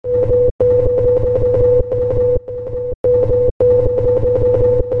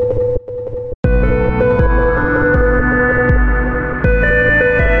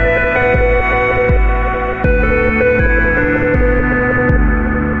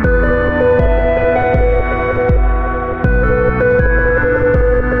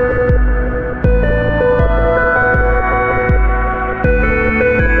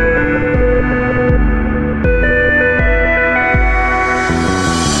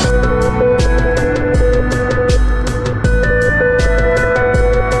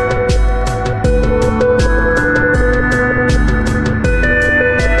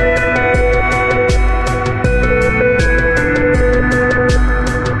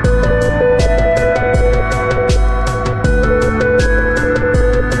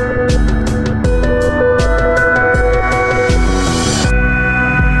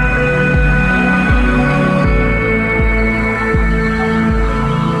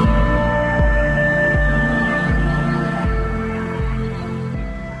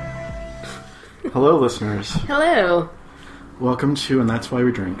Hello, listeners. Hello. Welcome to And That's Why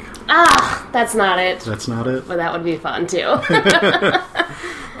We Drink. Ah, that's not it. That's not it? Well, that would be fun, too.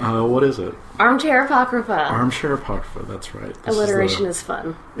 What is it? Armchair Apocrypha. Armchair Apocrypha, that's right. Alliteration is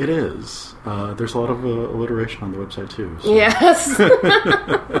fun. It is. There's a lot of alliteration on the website, too. So. Yes.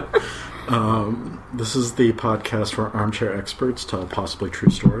 This is the podcast where armchair experts tell possibly true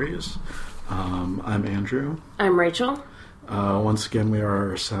stories. I'm Andrew. I'm Rachel. Once again, we are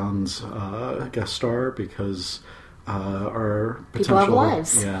our Sounds guest star because our potential... People have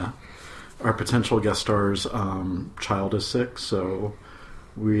lives. Yeah. Our potential guest star's child is sick, so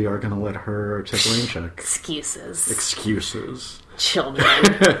we are going to let her take a rain check. Excuses. Children.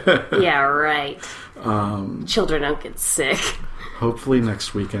 Yeah, right. Children don't get sick. Hopefully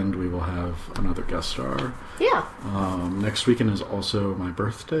next weekend we will have another guest star. Yeah. Next weekend is also my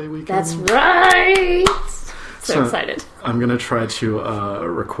birthday weekend. That's right! So excited. I'm going to try to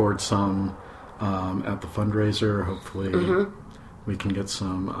record some at the fundraiser. Hopefully we can get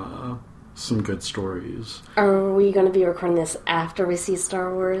some good stories. Are we going to be recording this after we see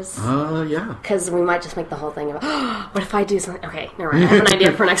Star Wars? Yeah. Because we might just make the whole thing about, what if I do something? Okay, never mind. I have an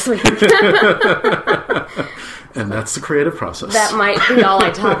idea for next week. And that's the creative process. That might be all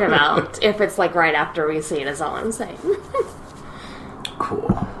I talk about. If it's like right after we see it, is all I'm saying.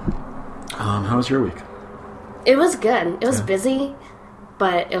 Cool. How was your week? It was good. It was busy,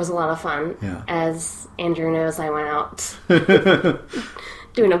 but it was a lot of fun. Yeah. As Andrew knows, I went out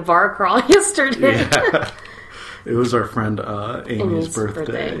doing a bar crawl yesterday. Yeah. It was our friend Amy's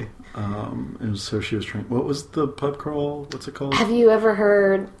birthday. And so she was trying... What was the pub crawl? What's it called? Have you ever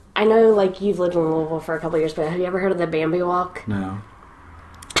heard... I know, like, you've lived in Louisville for a couple of years, but have you ever heard of the Bambi Walk? No.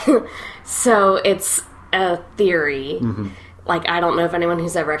 So, it's a theory. Mm-hmm. Like, I don't know if anyone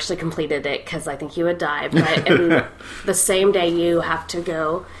who's ever actually completed it, because I think you would die, but in the same day you have to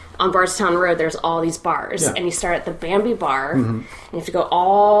go... On Bardstown Road, there's all these bars, and you start at the Bambi Bar, and you have to go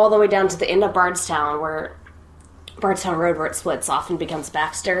all the way down to the end of Bardstown, Bardstown Road, where it splits off and becomes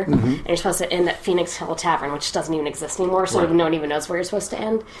Baxter, and you're supposed to end at Phoenix Hill Tavern, which doesn't even exist anymore, so no one even knows where you're supposed to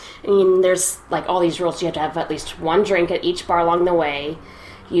end. And there's, like, all these rules. You have to have at least one drink at each bar along the way.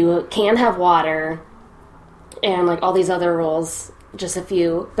 You can have water, and, like, all these other rules, just a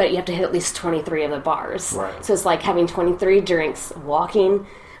few, but you have to hit at least 23 of the bars. Right. So it's like having 23 drinks, walking,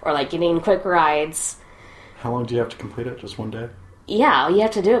 or, like, getting quick rides. How long do you have to complete it? Just one day? Yeah, you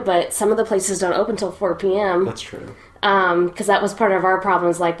have to do it, but some of the places don't open until 4 p.m. That's true. Because that was part of our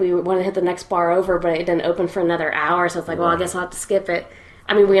problems. Like, we wanted to hit the next bar over, but it didn't open for another hour, so it's like, well, I guess I'll have to skip it.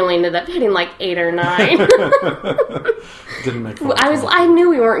 I mean, we only ended up hitting, like, 8 or 9. Didn't make I knew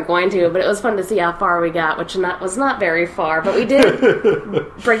we weren't going to, but it was fun to see how far we got, which was not very far. But we did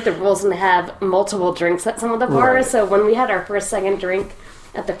break the rules and have multiple drinks at some of the bars, so when we had our second drink...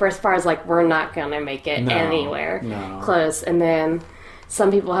 At the first bar, I was like, we're not going to make it anywhere close. And then some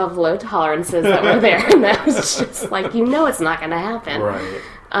people have low tolerances that were there. And that was just like, it's not going to happen. Right.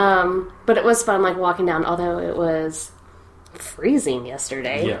 But it was fun, like, walking down, although it was freezing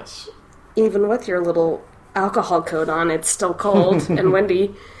yesterday. Yes. Even with your little alcohol coat on, it's still cold and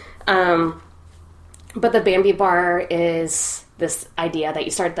windy. But the Bambi Bar is this idea that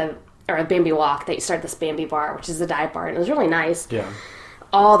you start a Bambi Walk, that you start this Bambi Bar, which is a dive bar. And it was really nice. Yeah.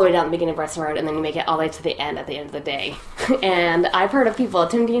 All the way down the beginning of Bardstown Road, and then you make it all the way to the end at the end of the day. And I've heard of people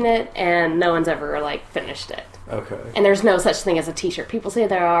attempting it, and no one's ever, like, finished it. Okay. And there's no such thing as a t-shirt. People say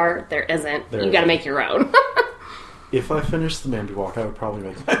there isn't. You gotta make your own. If I finished the Bambi Walk, I would probably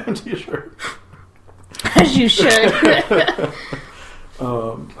make my own t-shirt. As you should.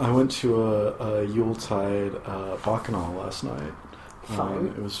 I went to a Yuletide Bacchanal last night. Fun.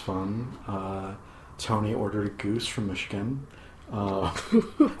 It was fun. Tony ordered a goose from Michigan.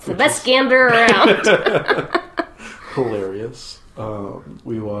 It's the best gander around. Hilarious.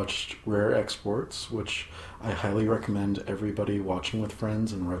 We watched Rare Exports, which I highly recommend everybody watching with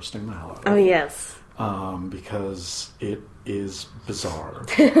friends and roasting the hell out of. Oh, yes. Because it is bizarre.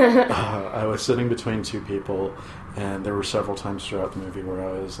 I was sitting between two people, and there were several times throughout the movie where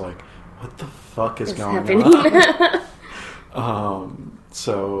I was like, what the fuck is going on?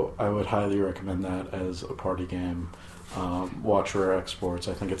 So I would highly recommend that as a party game. Watch Rare Exports.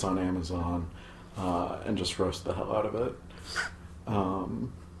 I think it's on Amazon, and just roast the hell out of it.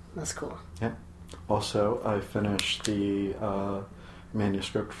 That's cool. Yeah. Also, I finished the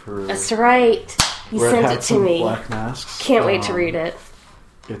manuscript for... That's right. You Red sent Hats it to and me. Black Masks. Can't wait to read it.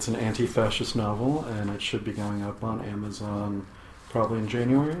 It's an anti-fascist novel, and it should be going up on Amazon probably in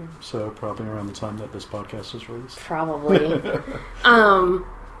January, so probably around the time that this podcast is released. Probably.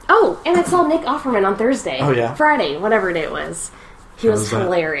 Oh, and I saw Nick Offerman on Thursday. Oh, yeah? Friday, whatever day it was. He was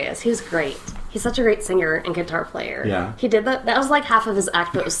hilarious. He was great. He's such a great singer and guitar player. Yeah. He did that. That was like half of his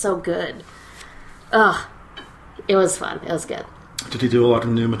act, but it was so good. Ugh. It was fun. It was good. Did he do a lot of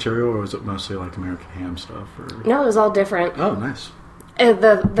new material, or was it mostly like American Ham stuff? Or... No, it was all different. Oh, nice.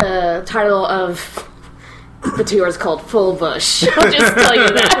 The title of the tour is called Full Bush. I'll just tell you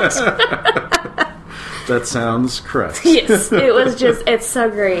that. That sounds correct. Yes, it's so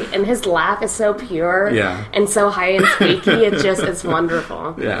great. And his laugh is so pure. Yeah. And so high and squeaky. It's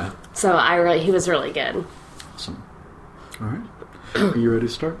wonderful. Yeah. So he was really good. Awesome. All right. Are you ready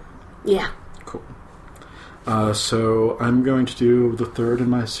to start? Yeah. Cool. So I'm going to do the third in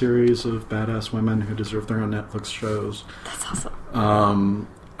my series of badass women who deserve their own Netflix shows. That's awesome.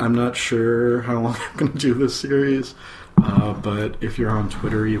 I'm not sure how long I'm going to do this series, but if you're on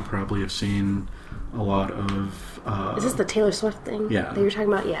Twitter, you probably have seen a lot of... Is this the Taylor Swift thing? Yeah. That you were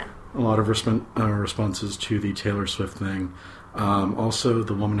talking about? Yeah. A lot of responses to the Taylor Swift thing. Also,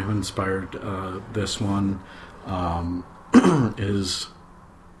 the woman who inspired this one is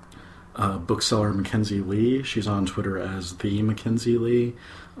bookseller Mackenzie Lee. She's on Twitter as the Mackenzie Lee.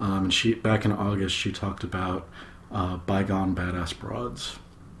 And back in August, she talked about bygone badass broads.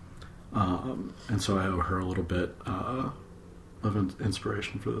 And so I owe her a little bit of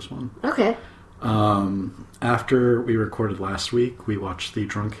inspiration for this one. Okay. After we recorded last week, we watched the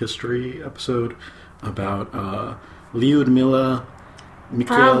Drunk History episode about Lyudmila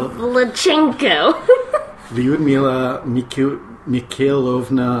Pavlichenko. Lyudmila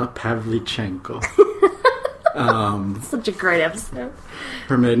Mikhailovna Pavlichenko. Such a great episode.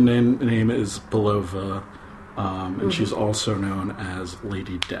 Her maiden name is Belova, and she's also known as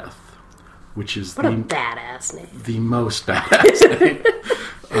Lady Death, which is a badass name. The most badass name.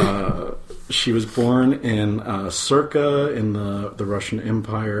 She was born in Surka in the Russian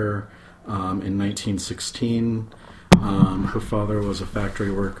Empire in 1916. Her father was a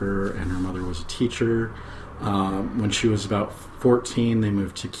factory worker and her mother was a teacher. When she was about 14, they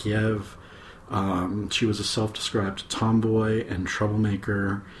moved to Kiev. She was a self-described tomboy and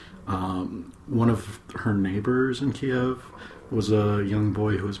troublemaker. One of her neighbors in Kiev was a young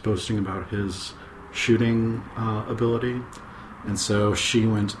boy who was boasting about his shooting ability. And so she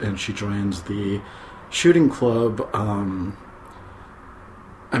went and she joined the shooting club. I'm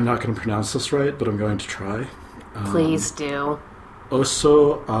not going to pronounce this right, but I'm going to try. Please do.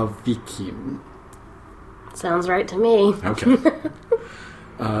 Oso Avikim. Sounds right to me. Okay.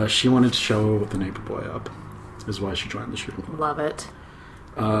 She wanted to show the neighbor boy up, is why she joined the shooting club. Love it.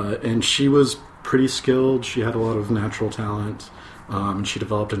 And she was pretty skilled. She had a lot of natural talent. And she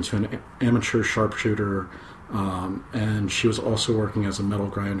developed into an amateur sharpshooter. And she was also working as a metal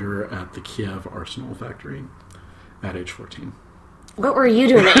grinder at the Kiev Arsenal factory at age 14. What were you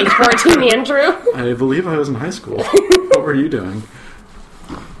doing at age 14, Andrew? I believe I was in high school. What were you doing?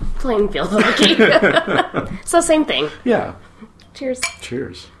 Playing field hockey. So same thing. Yeah. Cheers.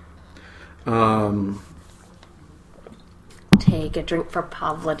 Cheers. Take a drink for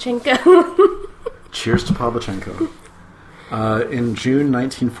Pavlichenko. Cheers to Pavlichenko. In June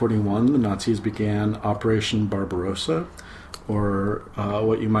 1941, the Nazis began Operation Barbarossa, or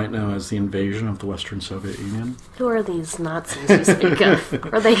what you might know as the invasion of the Western Soviet Union. Who are these Nazis you speak of?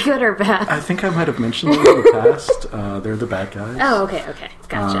 Are they good or bad? I think I might have mentioned them in the past. They're the bad guys. Oh, okay,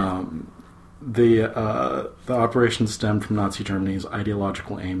 gotcha. The operation stemmed from Nazi Germany's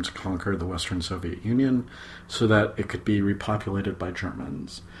ideological aim to conquer the Western Soviet Union so that it could be repopulated by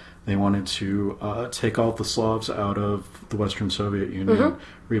Germans. They wanted to take all the Slavs out of the Western Soviet Union,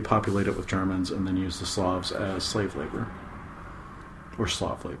 repopulate it with Germans, and then use the Slavs as slave labor. Or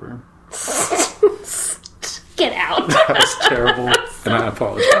Slav labor. Get out. That was terrible, and I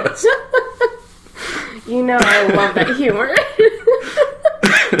apologize. You know I love that humor.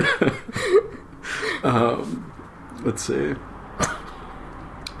 Let's see.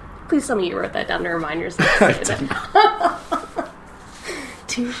 Please tell me you wrote that down to remind yourself to say that.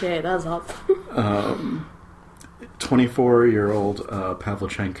 Touche, that was awesome. 24-year-old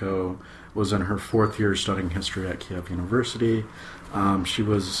Pavlichenko was in her fourth year studying history at Kiev University. She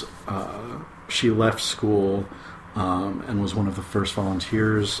left school and was one of the first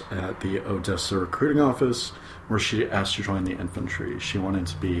volunteers at the Odessa recruiting office, where she asked to join the infantry. She wanted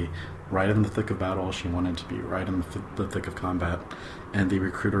to be right in the thick of battle. She wanted to be right in the thick of combat, and the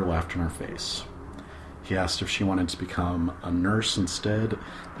recruiter laughed in her face. He asked if she wanted to become a nurse instead,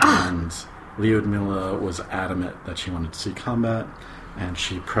 and Lyudmila was adamant that she wanted to see combat, and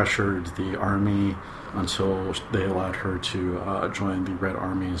she pressured the army until they allowed her to join the Red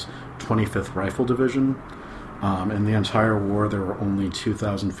Army's 25th Rifle Division. In the entire war, there were only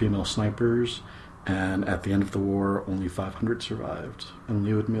 2,000 female snipers, And at the end of the war, only 500 survived. And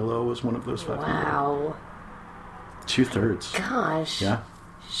Lyudmila was one of those 500. Wow. 2/3. Gosh. Yeah.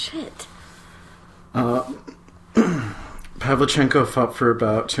 Shit. Pavlichenko fought for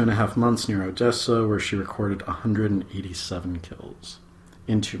about 2.5 months near Odessa, where she recorded 187 kills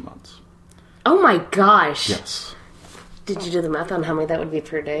in 2 months. Oh my gosh. Yes. Did you do the math on how many that would be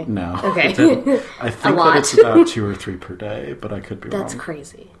per day? No. Okay. I think lot. that it's about 2 or 3 per day, but I could be wrong. That's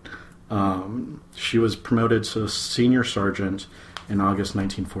crazy. She was promoted to senior sergeant in August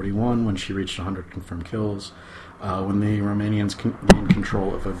 1941 when she reached 100 confirmed kills. When the Romanians gained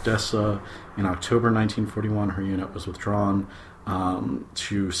control of Odessa in October 1941, her unit was withdrawn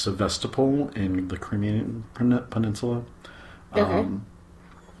to Sevastopol in the Crimean Peninsula,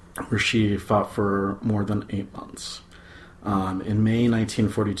 where she fought for more than 8 months. In May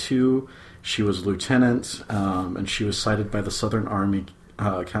 1942, she was lieutenant, and she was cited by the Southern Army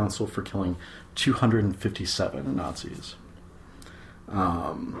Council for killing 257 Nazis.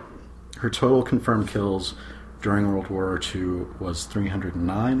 Her total confirmed kills during World War II was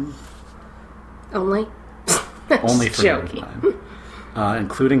 309. Only? Only 309.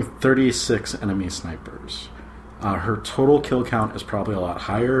 Including 36 enemy snipers. Her total kill count is probably a lot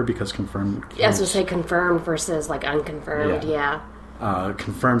higher because confirmed kills... Yeah, I was going to say confirmed versus, like, unconfirmed, yeah.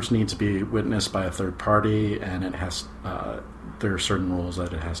 Confirmed need to be witnessed by a third party, and it has... there are certain rules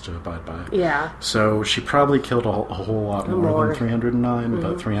that it has to abide by. Yeah. So she probably killed a whole lot more than 309,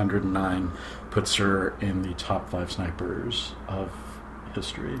 but 309 puts her in the top 5 snipers of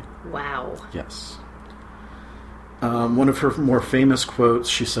history. Wow. Yes. One of her more famous quotes,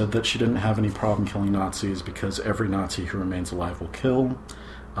 she said that she didn't have any problem killing Nazis because every Nazi who remains alive will kill.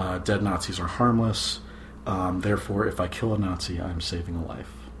 Dead Nazis are harmless. Therefore, if I kill a Nazi, I'm saving a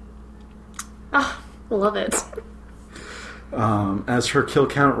life. Oh, love it. As her kill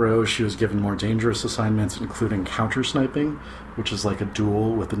count rose, she was given more dangerous assignments, including counter-sniping, which is like a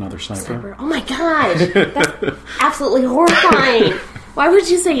duel with another sniper. Oh my gosh! That's absolutely horrifying! Why would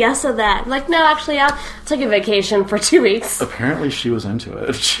you say yes to that? Like, no, actually, I took a vacation for 2 weeks. Apparently, she was into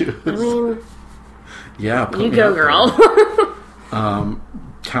it. I mean... Yeah, you go, girl.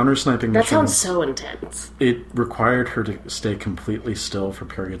 Counter-sniping that sounds so intense. It required her to stay completely still for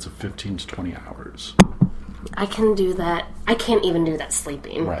periods of 15 to 20 hours. I can do that. I can't even do that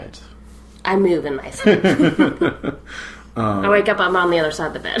sleeping. Right. I move in my sleep. I wake up, I'm on the other side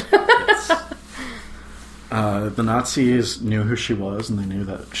of the bed. Yes. The Nazis knew who she was, and they knew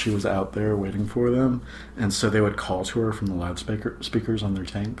that she was out there waiting for them, and so they would call to her from the loudspeakers on their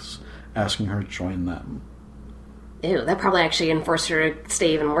tanks, asking her to join them. Ew, that probably actually enforced her to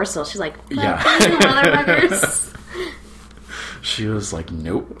stay even more still. She's like, yeah. motherfuckers. She was like,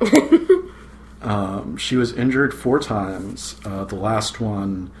 nope. She was injured 4 times. The last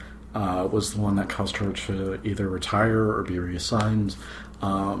one was the one that caused her to either retire or be reassigned.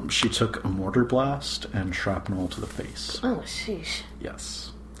 She took a mortar blast and shrapnel to the face. Oh, sheesh.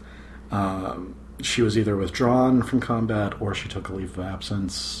 Yes. She was either withdrawn from combat or she took a leave of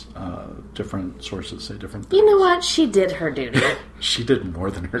absence. Different sources say different things. You know what? She did her duty. She did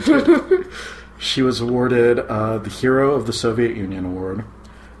more than her duty. She was awarded the Hero of the Soviet Union Award,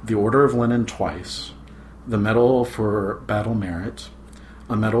 the Order of Lenin twice, the Medal for Battle Merit,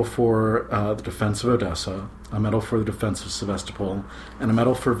 a medal for the defense of Odessa, a medal for the defense of Sevastopol, and a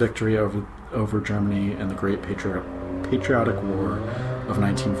medal for victory over Germany in the Great Patriotic War of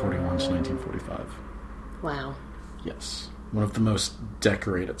 1941 to 1945. Wow. Yes. One of the most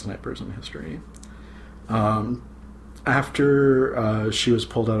decorated snipers in history. After she was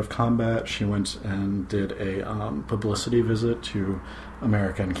pulled out of combat, she went and did a publicity visit to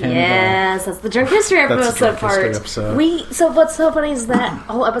America and Canada. Yes, that's the Drunk History episode part. So what's so funny is that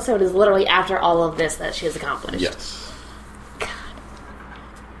whole episode is literally after all of this that she has accomplished. Yes. God.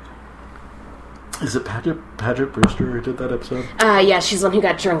 Is it Paget Brewster who did that episode? Yeah, she's the one who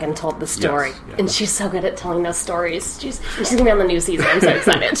got drunk and told the story. Yes, yeah. And she's so good at telling those stories. She's going to be on the new season. I'm so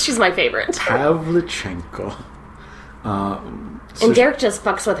excited. She's my favorite. Pavlichenko. And Derek just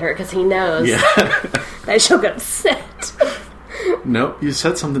fucks with her because he knows that she'll get upset. Nope, you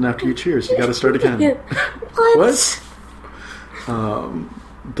said something after you cheers. You gotta start again. What?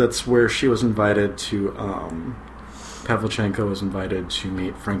 That's where she was invited to... Pavlichenko was invited to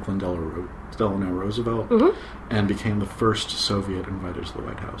meet Franklin Delano Roosevelt and became the first Soviet invited to the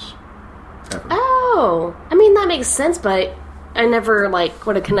White House ever. Oh, I mean, that makes sense, but I never,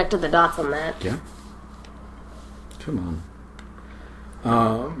 would have connected the dots on that. Yeah. Come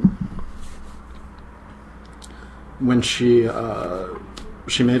on. When she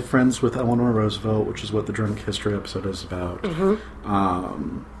made friends with Eleanor Roosevelt, which is what the Drunk History episode is about.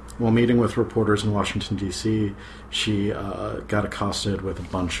 While meeting with reporters in Washington, D.C., she got accosted with a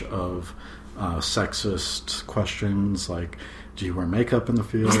bunch of sexist questions like, do you wear makeup in the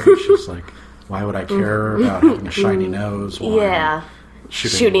field? And she's like, why would I care about having a shiny nose? Yeah.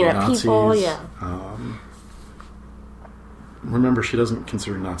 Shooting at Nazis? People, yeah. Remember, she doesn't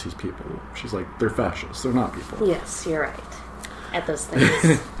consider Nazis people. She's like, they're fascists. They're not people. Yes, you're right. At those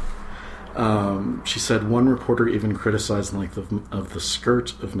things. She said one reporter even criticized the length of the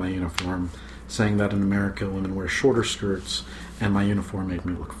skirt of my uniform, saying that in America women wear shorter skirts and my uniform made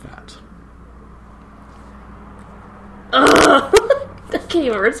me look fat. I can't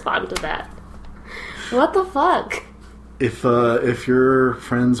even respond to that. What the fuck? If you're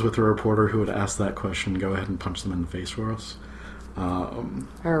friends with a reporter who would ask that question, go ahead and punch them in the face for us. Or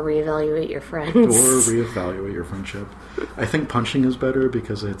reevaluate your friends. Or reevaluate your friendship. I think punching is better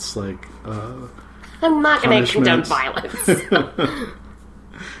because it's like I'm not going to condone violence.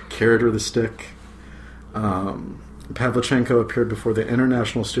 Carrot or the stick. Pavlichenko appeared before the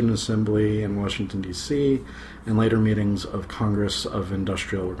International Student Assembly in Washington, D.C., and later meetings of Congress of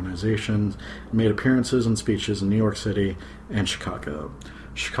Industrial Organizations, made appearances and speeches in New York City and Chicago.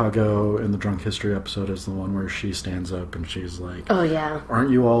 Chicago, in the Drunk History episode, is the one where she stands up and she's like, oh, yeah. Aren't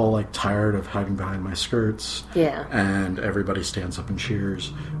you all, like, tired of hiding behind my skirts? Yeah. And everybody stands up and cheers,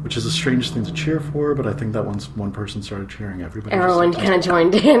 which is a strange thing to cheer for, but I think that once one person started cheering, everyone kind of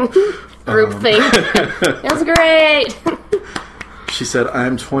joined in. Group thing. It was great. She said, I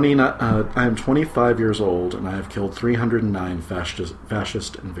am 25 years old, and I have killed 309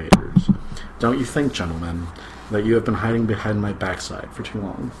 fascist invaders. Don't you think, gentlemen, that you have been hiding behind my backside for too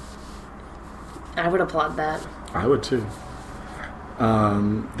long? I would applaud that. I would, too.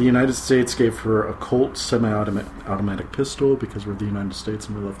 The United States gave her a Colt semi-automatic pistol because we're the United States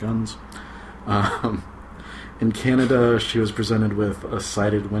and we love guns. In Canada, she was presented with a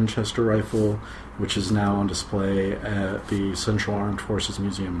sighted Winchester rifle, which is now on display at the Central Armed Forces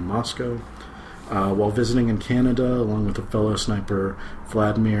Museum in Moscow. While visiting in Canada, along with a fellow sniper,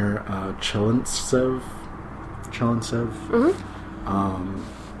 Vladimir Chelentsev,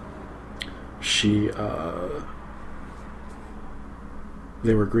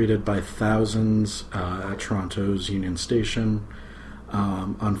 they were greeted by thousands at Toronto's Union Station.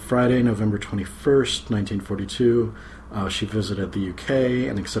 On Friday, November 21st, 1942, she visited the UK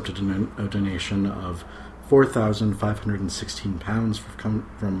and accepted a donation of £4,516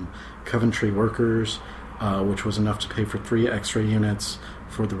 from Coventry workers, which was enough to pay for 3 extra units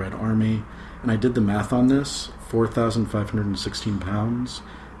for the Red Army. And I did the math on this. £4,516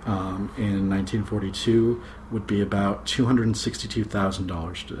 in 1942 would be about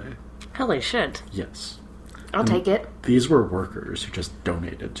 $262,000 today. Holy shit. Yes. I'll take it. These were workers who just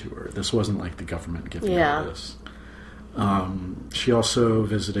donated to her. This wasn't like the government giving her this. She also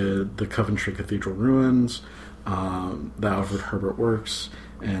visited the Coventry Cathedral ruins, the Alfred Herbert Works,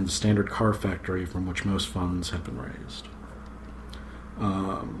 and the Standard Car Factory from which most funds had been raised.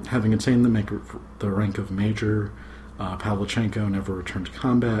 Having attained the rank of major, Pavlichenko never returned to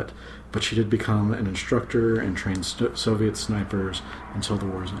combat, but she did become an instructor and trained Soviet snipers until the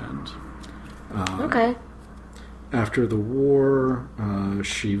war's end. Okay. After the war,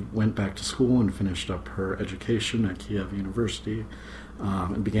 she went back to school and finished up her education at Kiev University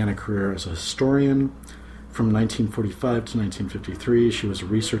and began a career as a historian. From 1945 to 1953, she was a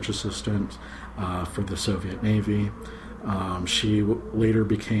research assistant for the Soviet Navy. She later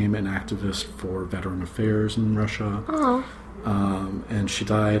became an activist for veteran affairs in Russia. Oh. And she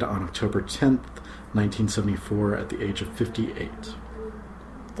died on October 10th, 1974, at the age of 58.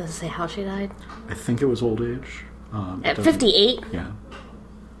 Does it say how she died? I think it was old age. At 58? Yeah.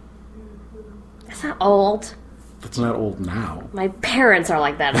 That's not old. That's not old now. My parents are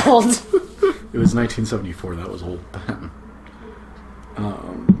like that old. It was 1974. That was old then.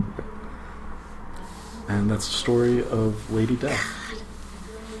 And that's the story of Lady Death. God.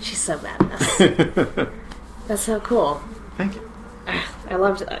 She's so badass. That's so cool. Thank you. I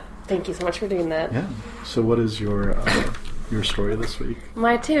loved it. Thank you so much for doing that. Yeah. So what is your story this week?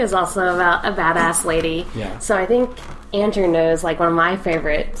 My too is also about a badass lady. Yeah. So I think Andrew knows like one of my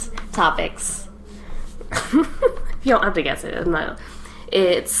favorite topics. You don't have to guess it. No.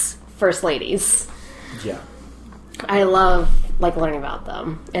 It's first ladies. Yeah. I love like learning about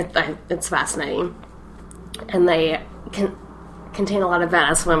them. It's fascinating. And they contain a lot of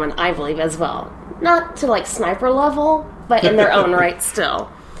badass women, I believe, as well. Not to like sniper level, but in their own right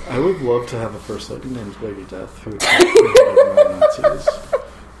still. I would love to have a first lady named Lady Death who Nazis.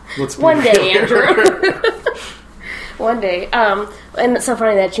 Let's be One day, real. Andrew. One day. And it's so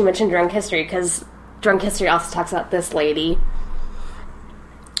funny that you mentioned Drunk History, because Drunk History also talks about this lady.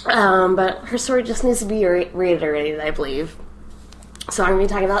 But her story just needs to be reiterated, I believe. So I'm going to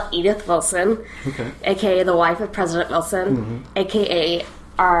be talking about Edith Wilson, a.k.a. the wife of President Wilson, a.k.a.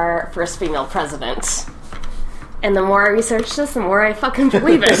 our first female president. And the more I research this, the more I fucking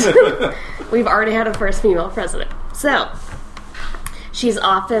believe it. We've already had a first female president. So, she's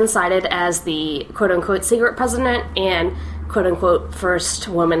often cited as the quote-unquote secret president and quote-unquote first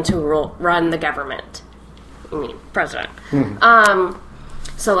woman to run the government. I mean, president.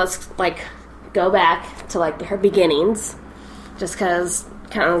 So let's, go back to, her beginnings, just because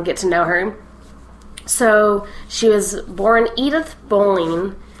kind of get to know her. So, she was born Edith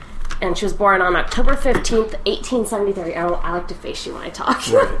Bowling, and she was born on October 15th, 1873. I like to face you when I talk.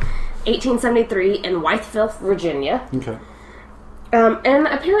 Right. 1873 in Wytheville, Virginia. Okay. And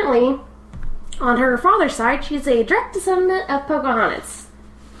apparently, on her father's side, she's a direct descendant of Pocahontas.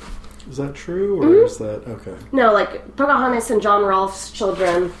 Is that true, or is that... Okay. No, Pocahontas and John Rolfe's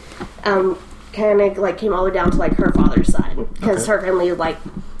children kind of, came all the way down to, her father's side. Because her family,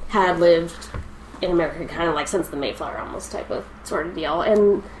 had lived in America kind of, since the Mayflower almost type of sort of deal.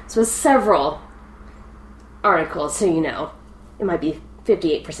 And so several articles, so you know, it might be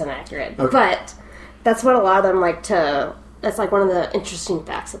 58% accurate. Okay. But that's what a lot of them like to... That's, one of the interesting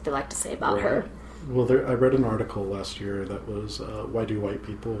facts that they like to say about her. Well, I read an article last year that was, why do white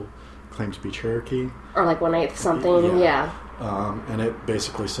people claim to be Cherokee? Or, 1/8 something, yeah. And it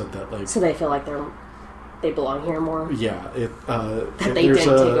basically said that, So they feel like they belong here more? Yeah. That they didn't take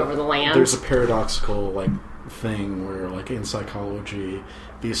over the land? There's a paradoxical, thing where, in psychology,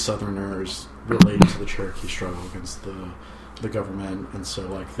 these Southerners relate to the Cherokee struggle against the government, and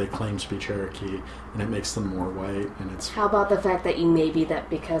so they claim to be Cherokee, and it makes them more white. And it's... How about the fact that you may be that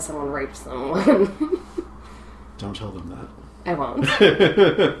because someone raped someone? Don't tell them that. I won't.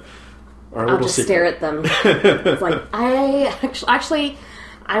 I'll just stare at them. It's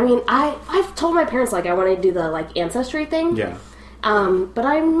I've told my parents I want to do the ancestry thing. Yeah. But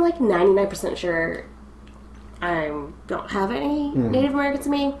I'm 99% sure I don't have any Native Americans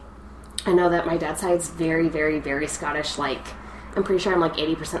in me. I know that my dad's side's very, very, very Scottish. I'm pretty sure I'm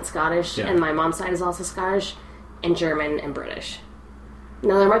 80% Scottish, and my mom's side is also Scottish, and German, and British.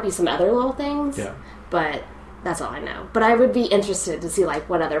 Now, there might be some other little things, but that's all I know. But I would be interested to see,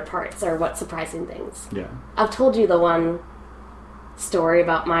 what other parts or what surprising things. Yeah. I've told you the one story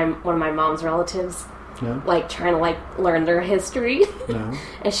about one of my mom's relatives, trying to, learn their history. No.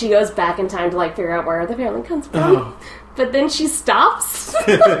 And she goes back in time to, figure out where the family comes from. Oh. But then she stops.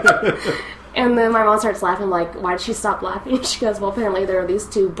 And then my mom starts laughing, why did she stop laughing? She goes, well, apparently there are these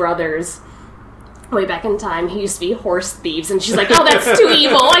two brothers way back in time who used to be horse thieves. And she's like, oh, that's too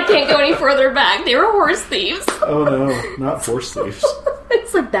evil. I can't go any further back. They were horse thieves. Oh, no. Not horse thieves.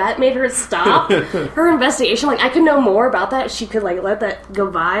 It's that made her stop her investigation. I could know more about that. She could, let that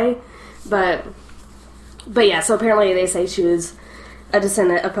go by. But yeah, so apparently they say she was a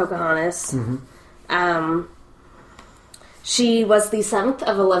descendant of Pocahontas. Mm-hmm. She was the 7th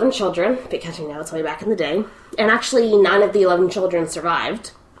of 11 children, because, it's way back in the day. And actually, 9 of the 11 children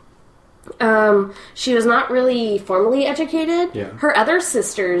survived. She was not really formally educated. Yeah. Her other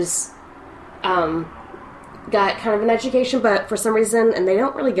sisters got kind of an education, but for some reason, and they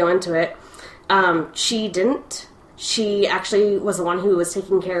don't really go into it, she didn't. She actually was the one who was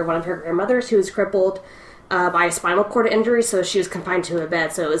taking care of one of her grandmothers who was crippled by a spinal cord injury, so she was confined to a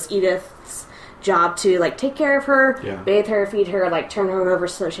bed. So it was Edith's job to take care of her, bathe her, feed her, turn her over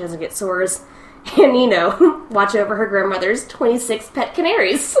so she doesn't get sores, and watch over her grandmother's 26 pet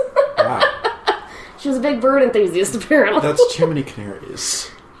canaries. Wow. She was a big bird enthusiast, apparently. That's too many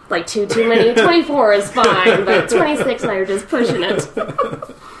canaries. Too many. 24 is fine, but 26 and I are just pushing it.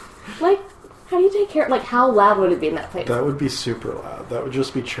 How do you take care of, how loud would it be in that place? That would be super loud. That would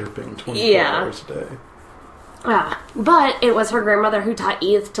just be chirping 24 hours a day. But it was her grandmother who taught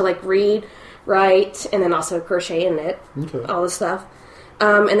Edith to, read, write, and then also crochet and knit. Okay. All this stuff.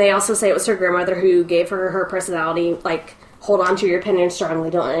 And they also say it was her grandmother who gave her personality, hold on to your opinions strongly,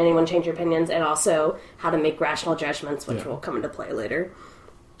 don't let anyone change your opinions, and also how to make rational judgments, which will come into play later.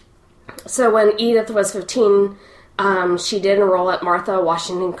 So when Edith was 15, she did enroll at Martha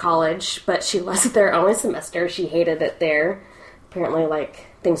Washington College, but she lasted there only a semester. She hated it there. Apparently,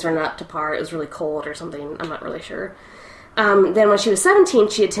 things were not up to par. It was really cold or something. I'm not really sure. Then when she was 17,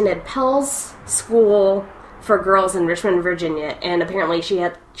 she attended Pell's School for Girls in Richmond, Virginia, and apparently she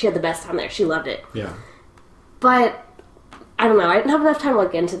had the best time there. She loved it. Yeah. But, I don't know, I didn't have enough time to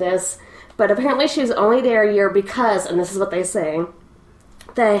look into this, but apparently she was only there a year because, and this is what they say,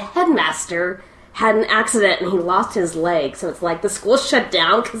 the headmaster had an accident and he lost his leg, so it's the school shut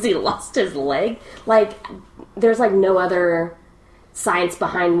down because he lost his leg. There's no other science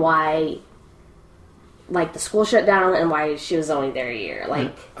behind why, like, the school shut down and why she was only there a year.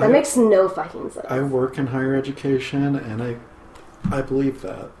 Like, that makes no fucking sense. I work in higher education, and I believe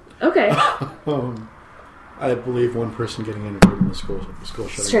that. Okay. I believe one person getting interviewed in the school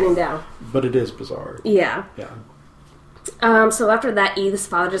shutting down. But it is bizarre. Yeah. Yeah. So after that, Edith's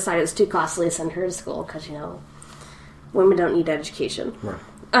father decided it was too costly to send her to school because, women don't need education. Right.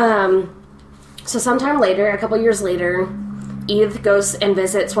 So sometime later, a couple years later, Edith goes and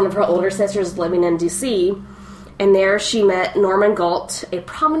visits one of her older sisters living in D.C., and there she met Norman Galt, a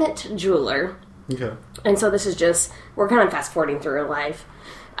prominent jeweler. Okay. And so this is just, we're kind of fast-forwarding through her life.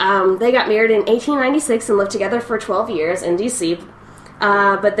 They got married in 1896 and lived together for 12 years in D.C.,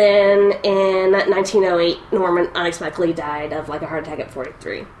 but then in 1908, Norman unexpectedly died of, like, a heart attack at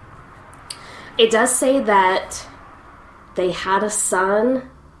 43. It does say that they had a son,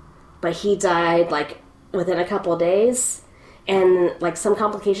 but he died, like, within a couple of days, and, like, some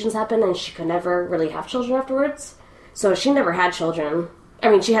complications happened, and she could never really have children afterwards. So she never had children. I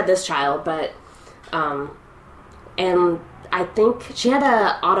mean, she had this child, but, and I think she had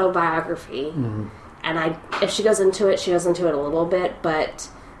an autobiography, and if she goes into it, she goes into it a little bit, but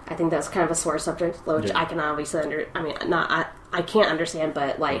I think that's kind of a sore subject, which I can obviously I can't understand,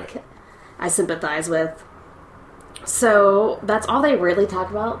 but, like, right. I sympathize with. So that's all they really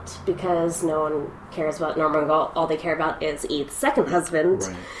talk about, because no one cares about Norman Galt. All they care about is Edith's second husband.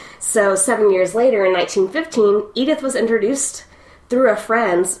 Right. So 7 years later, in 1915, Edith was introduced through a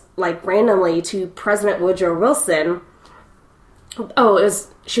friend, like, randomly to President Woodrow Wilson.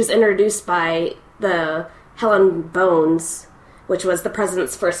 She was introduced by the Helen Bones, which was the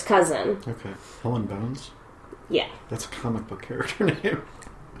president's first cousin. Okay. Helen Bones? Yeah. That's a comic book character name.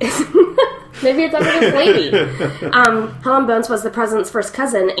 Maybe it's after this lady. Helen Bones was the president's first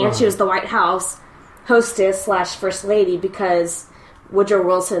cousin, and she was the White House hostess / first lady because Woodrow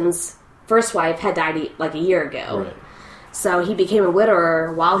Wilson's first wife had died, like, a year ago. Right. So he became a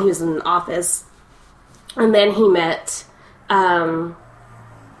widower while he was in office, and then he met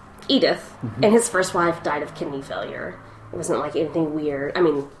Edith, and his first wife died of kidney failure. It wasn't, like, anything weird. I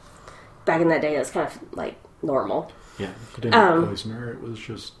mean, back in that day, it was kind of, like, normal. Yeah, it didn't poison her. It was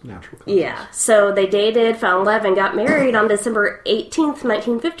just natural causes. Yeah, so they dated, fell in love, and got married on December 18th,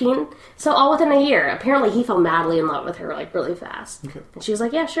 1915. So all within a year. Apparently he fell madly in love with her, like, really fast. Okay. And she was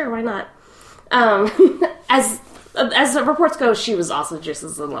like, yeah, sure, why not? As the reports go, she was also just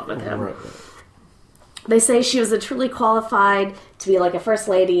as in love with him. Right. They say she was truly qualified to be, like, a first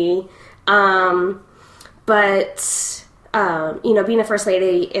lady. But being a first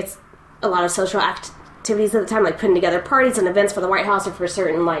lady, it's a lot of social activities at the time, like putting together parties and events for the White House or for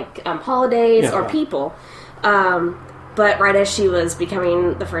certain, like, holidays or people. But right as she was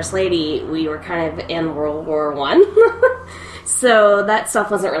becoming the first lady, we were kind of in World War I. So that stuff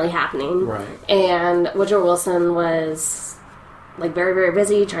wasn't really happening. Right. And Woodrow Wilson was, like, very, very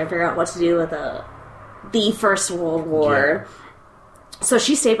busy trying to figure out what to do with the First World War. Yeah. So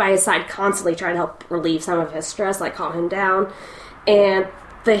she stayed by his side constantly trying to help relieve some of his stress, like, calm him down. And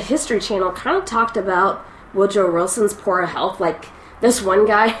the History Channel kind of talked about Woodrow Wilson's poor health. Like, this one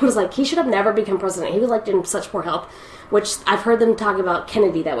guy was like, he should have never become president. He was, like, in such poor health, which I've heard them talk about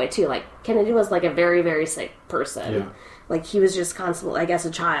Kennedy that way, too. Like, Kennedy was, like, a very, very sick person. Yeah. Like, he was just constantly, I guess,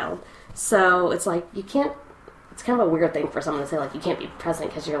 a child. So it's like, you can't, it's kind of a weird thing for someone to say, like, you can't be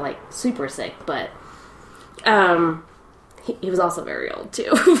president because you're, like, super sick. But he was also very old,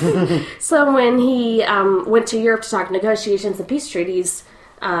 too. So when he went to Europe to talk negotiations and peace treaties,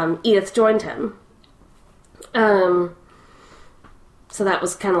 Edith joined him. So that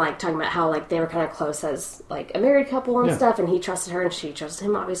was kind of like talking about how, like, they were kind of close as, like, a married couple and stuff, and he trusted her and she trusted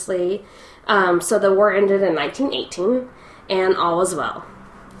him, obviously. So the war ended in 1918, and all was well.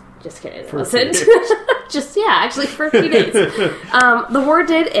 Just kidding. It wasn't. Actually for a few days. The war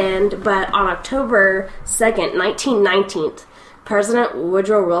did end, but on October 2nd, 1919, President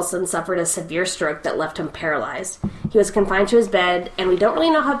Woodrow Wilson suffered a severe stroke that left him paralyzed. He was confined to his bed, and we don't really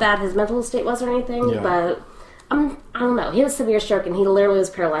know how bad his mental state was or anything, but I don't know. He had a severe stroke, and he literally was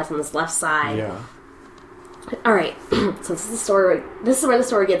paralyzed on his left side. Yeah. All right. So this is the story. This is where the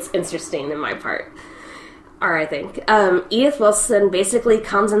story gets interesting in my part. I think. Edith Wilson basically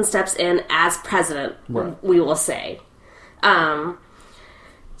comes and steps in as president, we will say.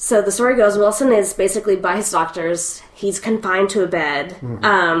 So the story goes, Wilson is basically by his doctors. He's confined to a bed.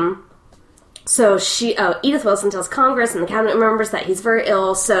 Mm-hmm. So Edith Wilson tells Congress and the cabinet members that he's very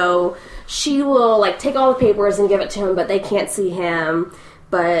ill, so she will, like, take all the papers and give it to him, but they can't see him,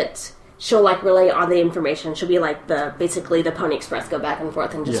 but she'll, like, relay on the information. She'll be like basically the Pony Express, go back and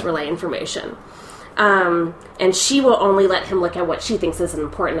forth and just relay information. And she will only let him look at what she thinks is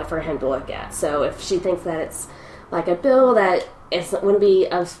important enough for him to look at. So if she thinks that it's like a bill that wouldn't be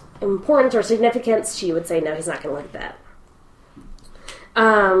of importance or significance, she would say, no, he's not going to look at that.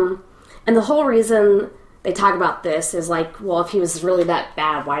 And the whole reason they talk about this is like, well, if he was really that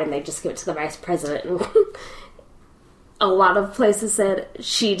bad, why didn't they just give it to the vice president? And a lot of places said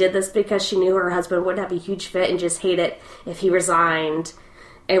she did this because she knew her husband would have a huge fit and just hate it if he resigned.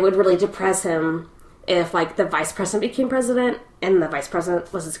 It would really depress him if, like, the vice president became president, and the vice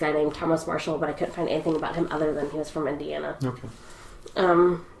president was this guy named Thomas Marshall, but I couldn't find anything about him other than he was from Indiana. Okay.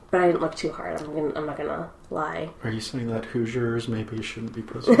 But I didn't look too hard. I'm not gonna lie. Are you saying that Hoosiers maybe shouldn't be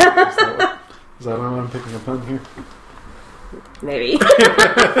president? Is that why I'm picking up on here? Maybe.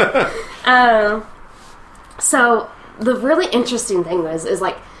 So the really interesting thing is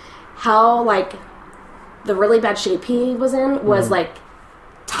like how like the really bad shape he was in was like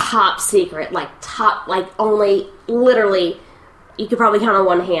top secret, like only literally you could probably count on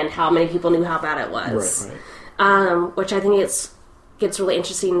one hand how many people knew how bad it was. Right. Which I think gets really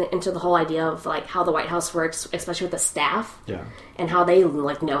interesting into the whole idea of like how the White House works, especially with the staff, and how they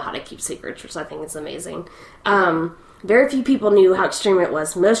like know how to keep secrets, which I think is amazing. Very few people knew how extreme it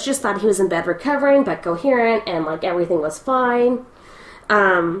was. Most just thought he was in bed recovering, but coherent, and like everything was fine.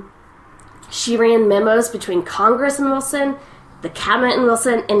 She ran memos between Congress and Wilson, the cabinet and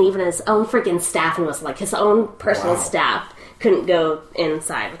Wilson, and even his own freaking staff and Wilson. Like his own personal staff couldn't go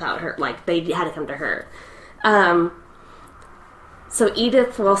inside without her. Like they had to come to her. So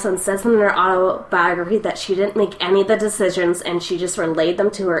Edith Wilson says in her autobiography that she didn't make any of the decisions and she just relayed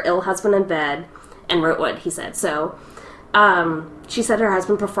them to her ill husband in bed and wrote what he said. So she said her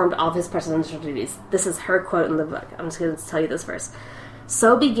husband performed all of his presidential duties. This is her quote in the book. I'm just going to tell you this verse.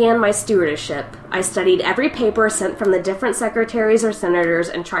 So began my stewardship. I studied every paper sent from the different secretaries or senators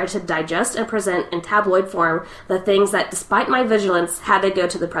and tried to digest and present in tabloid form the things that, despite my vigilance, had to go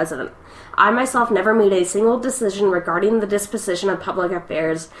to the president. I myself never made a single decision regarding the disposition of public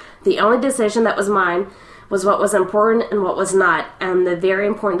affairs. The only decision that was mine was what was important and what was not, and the very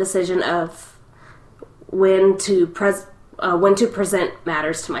important decision of when to present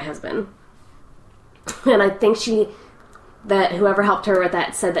matters to my husband. And I think that whoever helped her with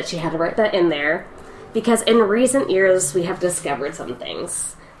that said that she had to write that in there, because in recent years we have discovered some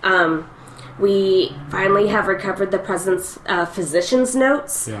things. We finally have recovered the president's physician's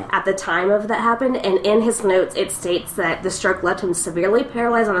notes at the time of that happened, and in his notes it states that the stroke left him severely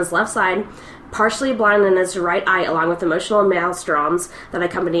paralyzed on his left side, partially blind in his right eye, along with emotional maelstroms that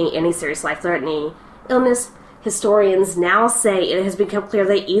accompany any serious life-threatening illness. Historians now say it has become clear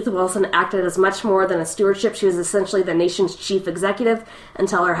that Edith Wilson acted as much more than a stewardship. She was essentially the nation's chief executive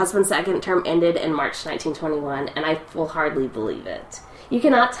until her husband's second term ended in March 1921, and I will hardly believe it. You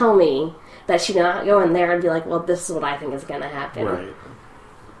cannot tell me that she did not go in there and be like, well, this is what I think is going to happen. Right.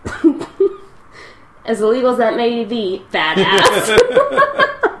 As illegal as that may be, badass.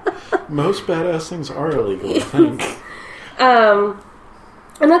 Most badass things are illegal, I think.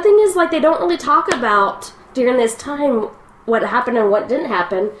 And the thing is, like, they don't really talk about, during this time, what happened and what didn't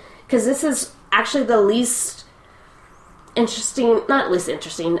happen, because this is actually the least interesting, not least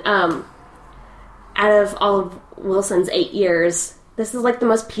interesting, out of all of Wilson's 8 years, this is like the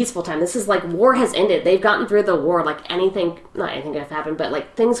most peaceful time. This is like war has ended. They've gotten through the war. Like not anything could have happened, but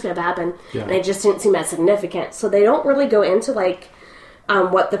like things could have happened, and it just didn't seem as significant. So they don't really go into like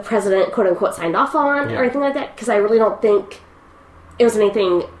what the president quote unquote signed off on or anything like that, because I really don't think it was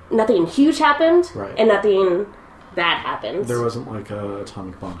nothing huge happened, and nothing bad happened. There wasn't like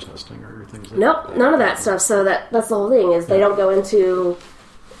atomic bomb testing or things like that. Nope, none of that stuff. So that's the whole thing is they don't go into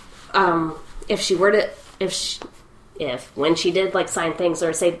if when she did like sign things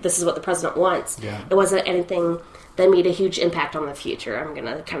or say this is what the president wants, it wasn't anything that made a huge impact on the future. I'm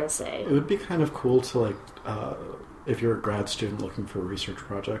gonna kind of say it would be kind of cool to like if you're a grad student looking for a research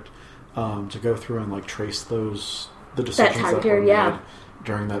project, to go through and like trace the decisions that were made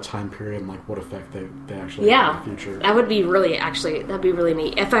during that time period and like what effect they actually had in the future. That would be really that'd be really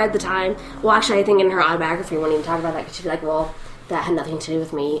neat if I had the time. Well, actually, I think in her autobiography, we won't even talk about that because she'd be like, "Well, that had nothing to do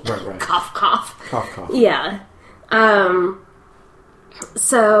with me." Right. Cough, cough. Cough, cough. Yeah.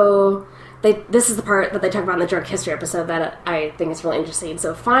 So this is the part that they talk about in the drug history episode that I think is really interesting.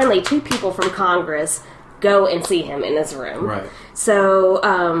 So finally, 2 people from Congress go and see him in his room. Right.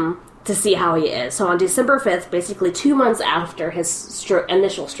 So, to see how he is. So on December 5th, basically 2 months after his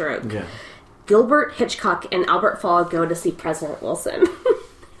initial stroke, Gilbert Hitchcock and Albert Fall go to see President Wilson.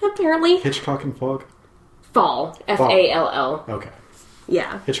 Apparently. Hitchcock and Fall? Fall. F-A-L-L. Okay.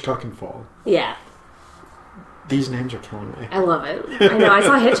 Yeah. Hitchcock and Fall. Yeah. These names are killing me. I love it. I know. I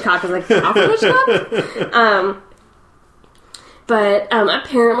saw Hitchcock. I was like, Alfred Hitchcock? But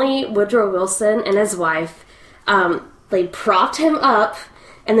apparently Woodrow Wilson and his wife, they propped him up,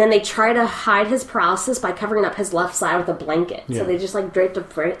 and then they try to hide his paralysis by covering up his left side with a blanket. Yeah. So they just like draped a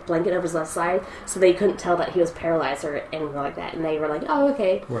blanket over his left side so they couldn't tell that he was paralyzed or anything like that. And they were like, oh,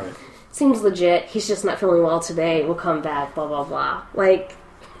 okay. Right. Seems legit. He's just not feeling well today. We'll come back, blah, blah, blah. Like,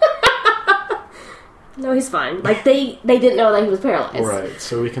 no, he's fine. Like, they didn't know that he was paralyzed. Right.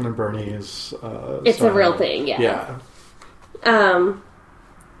 So Weekend at Bernie's... it's a real thing, yeah. Yeah.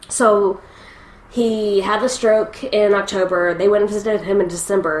 So... He had the stroke in October. They went and visited him in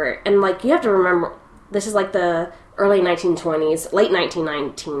December. And, like, you have to remember, this is, like, the early 1920s, late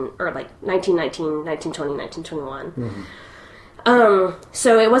 1919, or, like, 1919, 1920, 1921. Mm-hmm.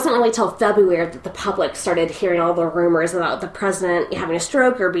 So it wasn't really till February that the public started hearing all the rumors about the president having a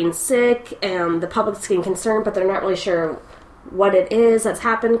stroke or being sick, and the public's getting concerned, but they're not really sure what it is that's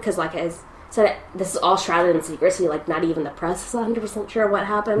happened, because, like I said, this is all shrouded in secrecy. Like, not even the press is 100% sure what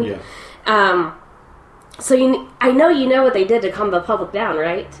happened. Yeah. So I know you know what they did to calm the public down,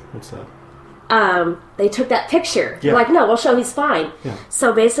 right? What's that? They took that picture. Yeah. They're like, no, we'll show he's fine. Yeah.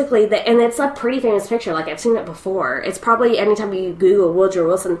 So basically, and it's a pretty famous picture. Like, I've seen it before. It's probably, anytime you Google Woodrow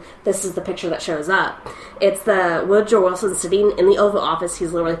Wilson, this is the picture that shows up. It's the Woodrow Wilson sitting in the Oval Office.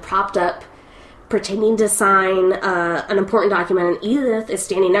 He's literally propped up, pretending to sign an important document, and Edith is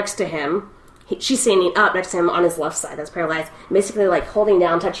standing next to him. She's standing up next to him on his left side, that's paralyzed, basically, like, holding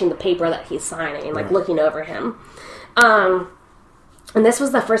down, touching the paper that he's signing, like, looking over him. And this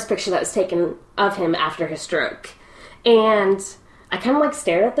was the first picture that was taken of him after his stroke. And I kind of, like,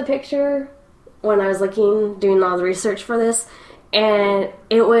 stared at the picture when I was doing all the research for this, and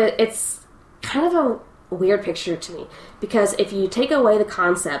it's kind of a weird picture to me, because if you take away the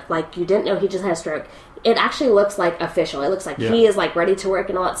concept, like, you didn't know he just had a stroke, it actually looks, like, official. It looks like he is, like, ready to work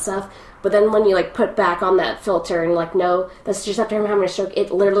and all that stuff. But then when you, like, put back on that filter and you're like, no, that's just after him having a stroke,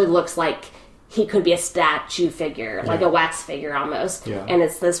 it literally looks like he could be a statue figure, like a wax figure almost. Yeah. And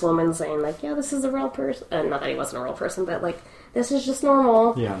it's this woman saying, like, yeah, this is a real person. Not that he wasn't a real person, but, like, this is just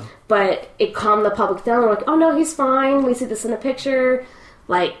normal. Yeah. But it calmed the public down. They're like, oh, no, he's fine. We see this in a picture.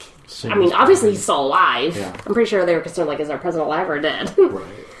 Like, I mean, obviously he's still alive. Yeah. I'm pretty sure they were concerned, like, is our president alive or dead?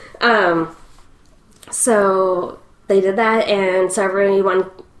 Right. So they did that, and so everyone,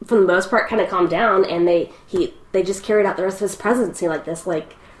 for the most part, kind of calmed down, and they just carried out the rest of his presidency like this.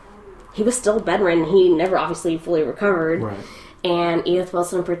 Like, he was still bedridden. He never obviously fully recovered. Right. And Edith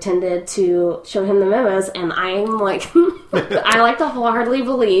Wilson pretended to show him the memos, and I'm like, I like to wholeheartedly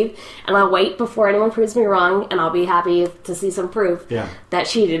believe, and I'll wait before anyone proves me wrong, and I'll be happy to see some proof that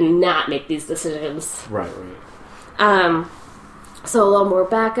she did not make these decisions. Right, right. So a little more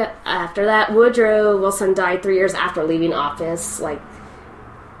back after that, Woodrow Wilson died 3 years after leaving office. Like,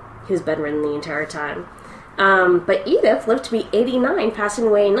 he was bedridden the entire time. But Edith lived to be 89, passing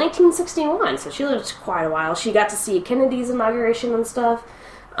away in 1961. So she lived quite a while. She got to see Kennedy's inauguration and stuff.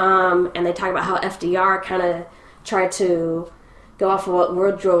 And they talk about how FDR kind of tried to go off of what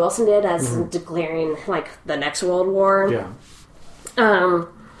Woodrow Wilson did as declaring, like, the next World War. Yeah.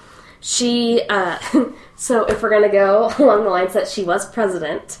 So if we're going to go along the lines that she was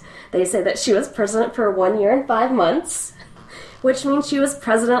president, they say that she was president for 1 year and 5 months, which means she was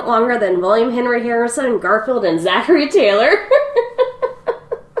president longer than William Henry Harrison, Garfield, and Zachary Taylor.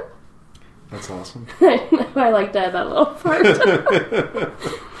 That's awesome. I like that little part.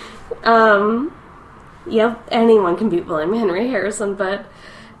 Yep, anyone can beat William Henry Harrison, but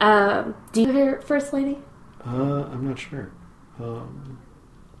do you hear First Lady? I'm not sure.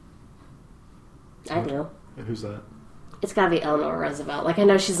 I do. Who's that? It's gotta be Eleanor Roosevelt. Like, I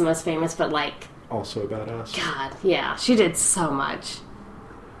know she's the most famous, but, like... Also a badass. God, yeah. She did so much.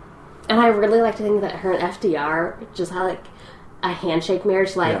 And I really like to think that her and FDR just had, like, a handshake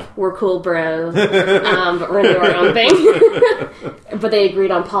marriage. Like, we're cool, bro. But we're gonna do our own thing. But they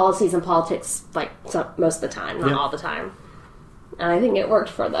agreed on policies and politics, like, most of the time. Not all the time. And I think it worked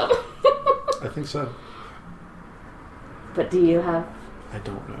for them. I think so. But do you have... I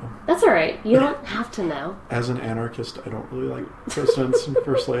don't know. That's alright. You don't have to know. As an anarchist, I don't really like presidents and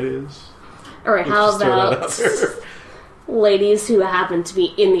first ladies. Alright, how about ladies who happen to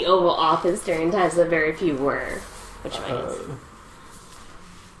be in the Oval Office during times that very few were? Which means?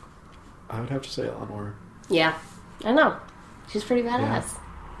 I would have to say Eleanor. Yeah, I know. She's pretty badass. Yeah.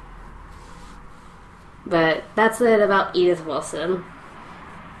 But that's it about Edith Wilson.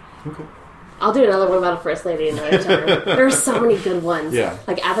 Okay. I'll do another one about a first lady another time. There's so many good ones. Yeah.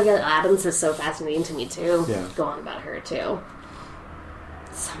 Like, Abigail Adams is so fascinating to me, too. Yeah. Go on about her, too.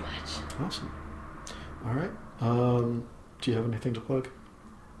 So much. Awesome. All right. Do you have anything to plug?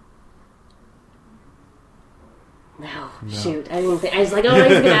 No. Shoot. I didn't think. I was like, oh, I was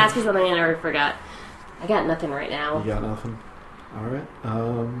going to ask you something and I already forgot. I got nothing right now. You got nothing? All right.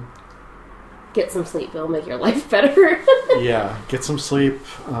 Get some sleep. It'll make your life better. Yeah. Get some sleep.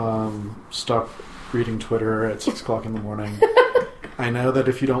 Stop reading Twitter at 6 o'clock in the morning. I know that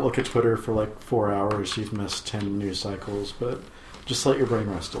if you don't look at Twitter for like 4 hours, you've missed 10 news cycles, but just let your brain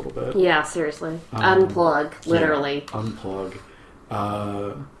rest a little bit. Yeah, seriously. Unplug, literally. Yeah,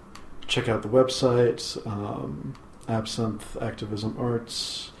 unplug. Check out the website, Absinthe Activism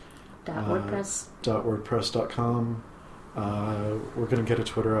Arts. .wordpress.com. We're going to get a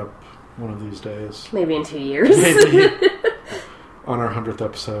Twitter up one of these days. Maybe in 2 years. Maybe. On our 100th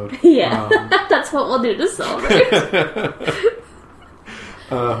episode. Yeah, that's what we'll do to celebrate.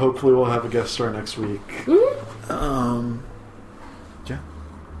 Hopefully we'll have a guest star next week. Mm-hmm. Yeah.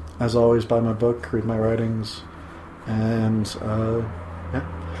 As always, buy my book, read my writings, and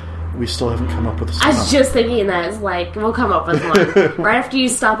yeah. We still haven't come up with a song. I was just thinking that. It's like, we'll come up with one. Right after you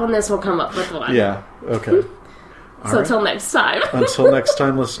stop on this, we'll come up with one. Yeah, okay. So until next time. Until next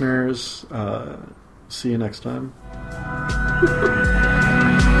time, listeners. See you next time.